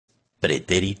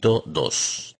Pretérito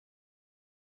 2.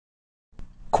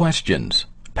 Questions.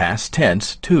 Past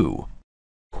tense 2.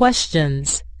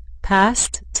 Questions.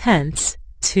 Past tense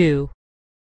 2.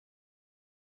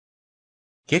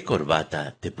 ¿Qué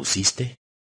corbata te pusiste?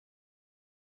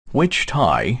 Which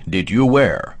tie did you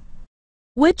wear?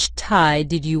 Which tie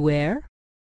did you wear?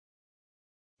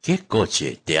 ¿Qué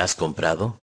coche te has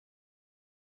comprado?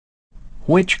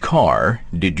 Which car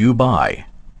did you buy?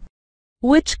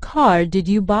 Which car did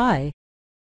you buy?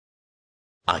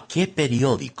 ¿A qué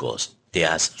periódicos te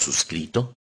has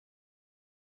suscrito?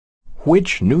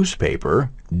 Which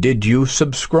newspaper did you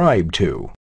subscribe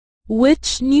to?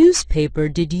 Which newspaper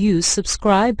did you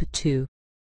subscribe to?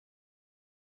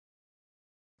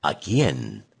 ¿A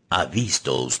quién ha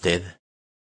visto usted?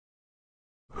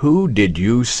 Who did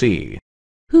you see?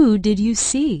 Who did you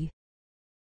see?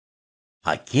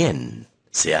 ¿A quién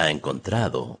se ha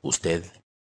encontrado usted?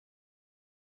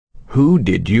 Who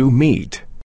did you meet?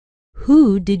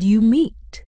 Who did you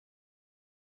meet?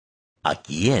 ¿A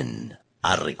quién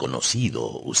ha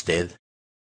reconocido usted?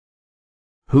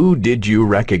 Who did you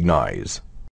recognize?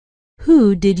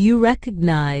 Who did you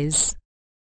recognize?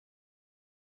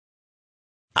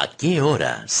 ¿A qué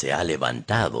hora se ha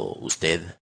levantado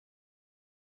usted?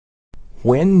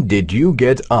 When did you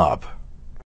get up?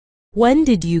 When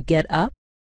did you get up?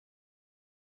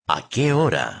 ¿A qué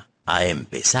hora ha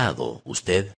empezado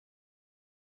usted?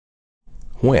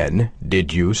 When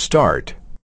did you start?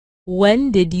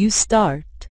 When did you start?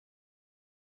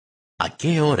 ¿A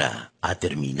qué hora ha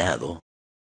terminado?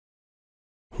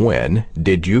 When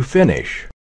did you finish?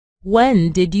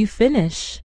 When did you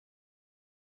finish?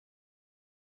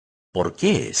 ¿Por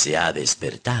qué se ha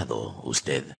despertado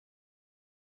usted?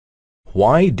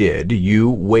 Why did you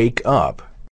wake up?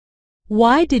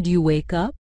 Why did you wake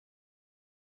up?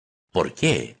 ¿Por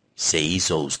qué se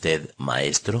hizo usted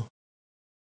maestro?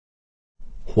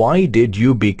 Why did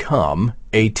you become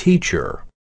a teacher?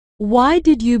 Why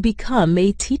did you become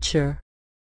a teacher?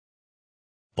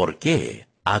 ¿Por qué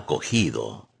ha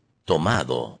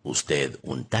tomado usted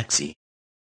un taxi?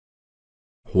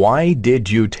 Why did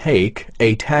you take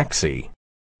a taxi?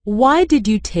 Why did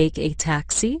you take a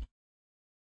taxi?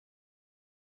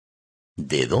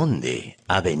 ¿De dónde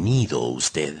ha venido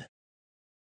usted?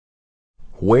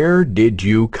 Where did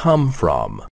you come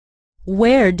from?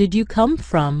 Where did you come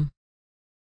from?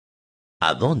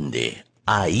 ¿A dónde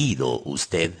ha ido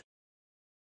usted?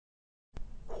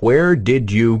 Where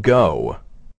did you go?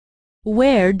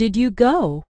 Where did you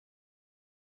go?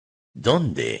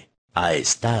 ¿Dónde ha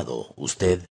estado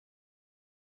usted?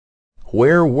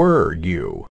 Where were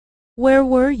you? Where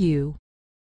were you?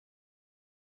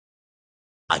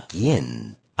 ¿A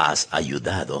quién has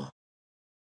ayudado?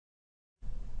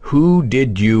 Who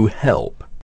did you help?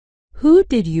 Who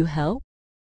did you help?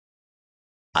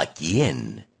 ¿A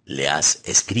quién le has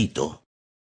escrito?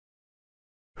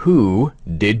 Who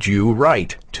did you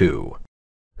write to?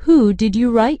 Who did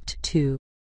you write to?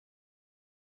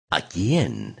 ¿A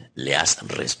quién le has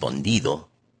respondido,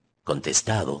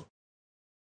 contestado?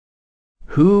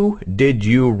 Who did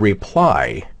you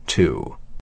reply to?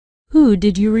 Who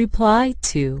did you reply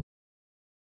to?